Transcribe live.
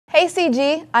Hey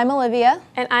CG, I'm Olivia.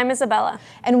 And I'm Isabella.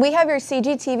 And we have your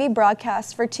CGTV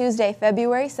broadcast for Tuesday,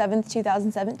 February 7th,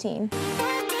 2017.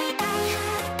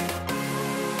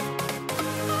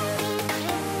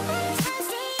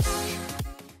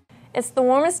 It's the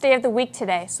warmest day of the week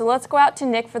today, so let's go out to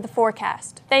Nick for the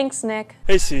forecast. Thanks, Nick.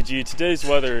 Hey CG, today's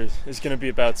weather is going to be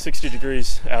about 60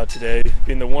 degrees out today,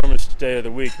 being the warmest day of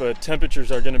the week, but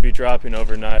temperatures are going to be dropping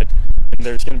overnight, and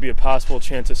there's going to be a possible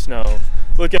chance of snow.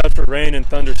 Look out for rain and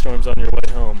thunderstorms on your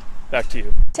way home. Back to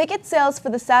you. Ticket sales for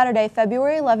the Saturday,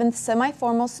 February 11th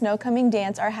semi-formal snow-coming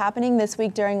dance are happening this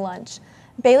week during lunch.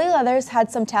 Bailey Leathers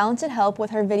had some talented help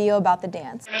with her video about the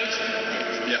dance.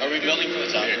 Yeah, are we building from the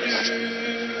top?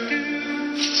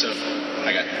 So,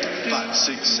 I got 5,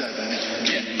 6, 7.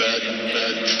 Yeah.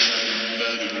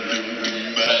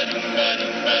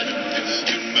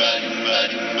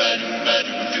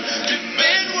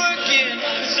 Been working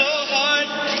so hard,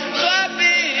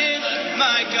 clapping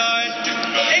my card.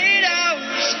 8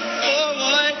 hours for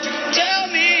what? Tell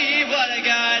me what I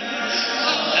got.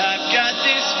 I've got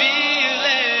this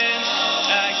feeling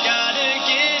I gotta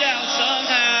get out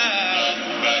somehow.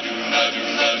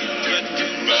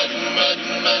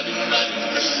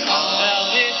 I'll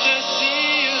hit the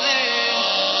ceiling,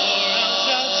 or else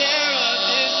I'll tear up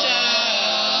this town.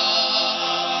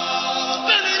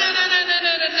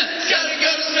 Gotta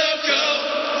go to Snowco,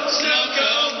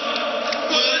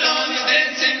 put on your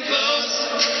dancing clothes.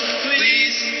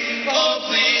 Please, oh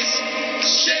please,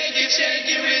 shake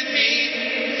it with me.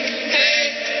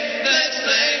 Hey, let's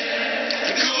play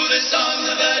the coolest songs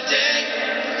of the day.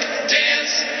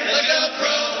 Dance like a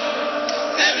pro.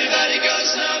 Everybody go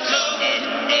Snowco.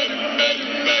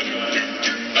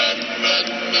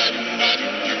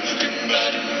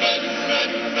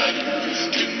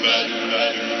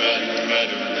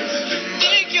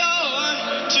 Think you're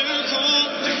too cool,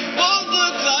 won't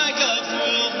look like a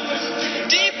fool.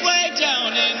 Deep way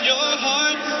down in your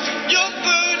heart, you're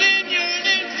burning,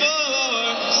 yearning for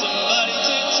somebody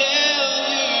to tell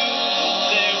you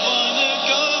they wanna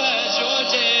go as your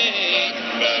day.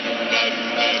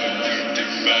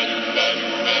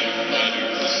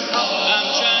 I'm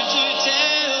trying to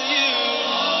tell you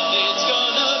it's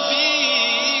gonna be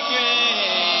great.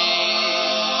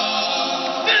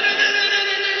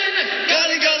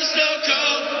 Gotta go to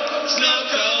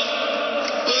Snowco,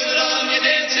 put on your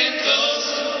dancing clothes.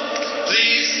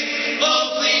 Please,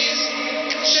 oh please,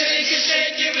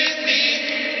 shake it with me.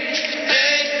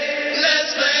 Hey,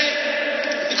 let's play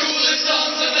the coolest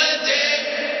songs of the day.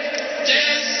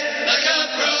 Dance like a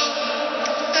pro.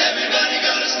 Everybody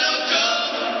go to Snowco.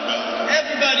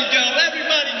 Everybody go,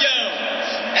 everybody go.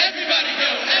 Everybody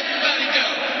go, everybody go.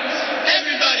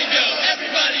 Everybody go,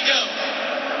 everybody go.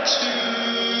 To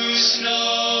Snowco.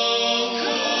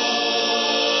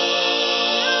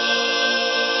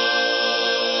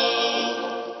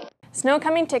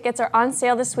 Snow-coming tickets are on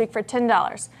sale this week for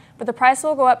 $10, but the price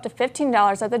will go up to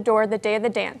 $15 at the door the day of the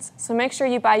dance, so make sure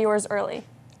you buy yours early.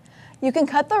 You can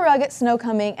cut the rug at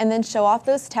Snowcoming and then show off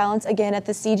those talents again at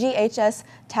the CGHS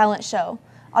Talent Show.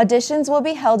 Auditions will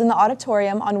be held in the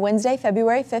auditorium on Wednesday,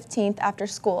 February 15th after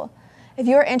school. If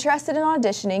you are interested in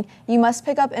auditioning, you must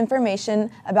pick up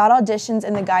information about auditions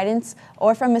in the guidance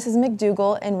or from Mrs.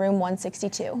 McDougall in room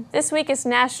 162. This week is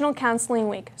National Counseling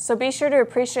Week, so be sure to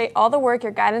appreciate all the work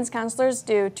your guidance counselors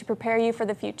do to prepare you for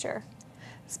the future.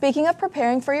 Speaking of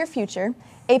preparing for your future,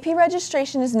 AP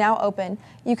registration is now open.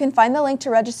 You can find the link to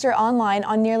register online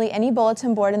on nearly any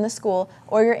bulletin board in the school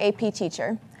or your AP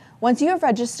teacher. Once you have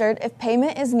registered, if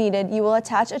payment is needed, you will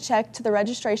attach a check to the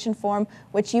registration form,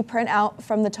 which you print out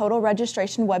from the Total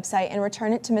Registration website and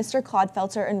return it to Mr.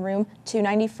 Clodfelter in room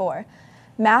 294.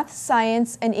 Math,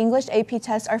 science, and English AP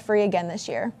tests are free again this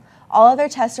year. All other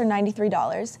tests are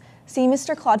 $93. See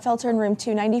Mr. Clodfelter in room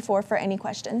 294 for any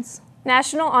questions.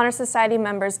 National Honor Society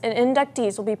members and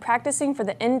inductees will be practicing for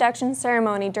the induction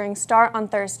ceremony during STAR on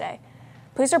Thursday.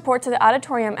 Please report to the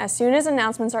auditorium as soon as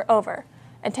announcements are over.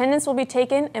 Attendance will be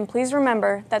taken, and please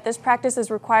remember that this practice is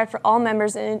required for all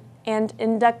members and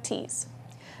inductees.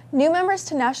 New members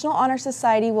to National Honor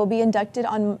Society will be inducted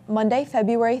on Monday,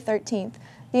 February 13th.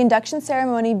 The induction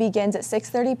ceremony begins at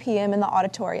 6:30 p.m. in the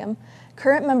auditorium.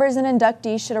 Current members and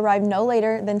inductees should arrive no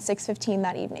later than 6:15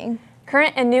 that evening.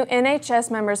 Current and new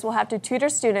NHS members will have to tutor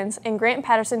students, and Grant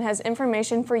Patterson has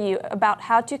information for you about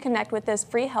how to connect with this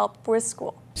free help for his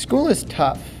school. School is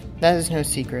tough, that is no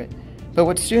secret. But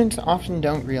what students often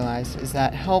don't realize is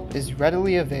that help is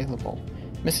readily available.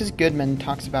 Mrs. Goodman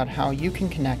talks about how you can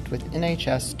connect with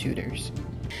NHS tutors.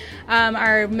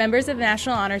 Our members of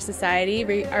National Honor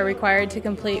Society are required to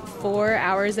complete 4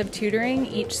 hours of tutoring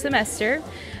each semester.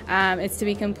 It's to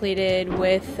be completed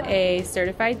with a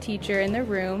certified teacher in the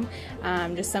room,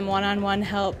 just some one-on-one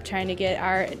help trying to get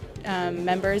our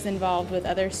members involved with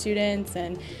other students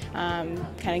and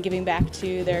kind of giving back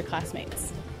to their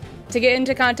classmates. To get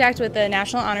into contact with the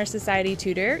National Honor Society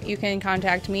tutor, you can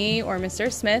contact me or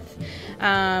Mr. Smith,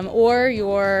 or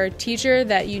your teacher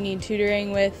that you need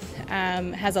tutoring with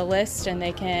has a list and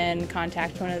they can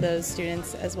contact one of those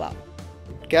students as well.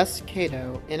 Gus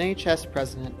Cato, NHS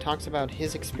president, talks about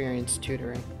his experience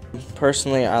tutoring.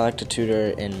 Personally, I like to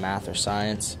tutor in math or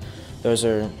science. Those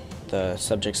are the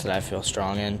subjects that I feel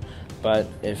strong in. But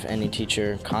if any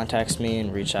teacher contacts me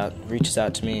and reaches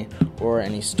out to me, or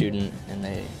any student, and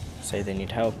they say they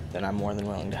need help, then I'm more than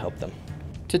willing to help them.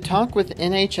 To talk with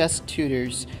NHS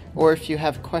tutors, or if you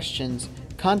have questions,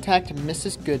 contact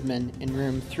Mrs. Goodman in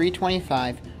room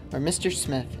 325 or Mr.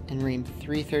 Smith in room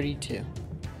 332.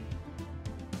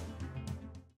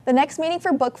 The next meeting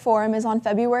for Book Forum is on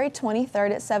February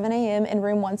 23rd at 7 a.m. in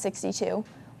room 162.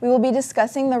 We will be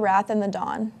discussing The Wrath and the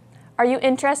Dawn. Are you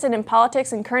interested in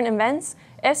politics and current events?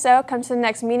 If so, come to the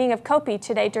next meeting of COPE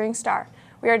today during STAR.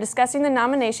 We are discussing the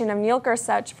nomination of Neil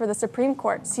Gorsuch for the Supreme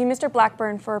Court. See Mr.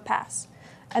 Blackburn for a pass.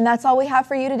 And that's all we have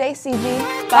for you today,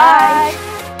 CG.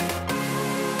 Bye.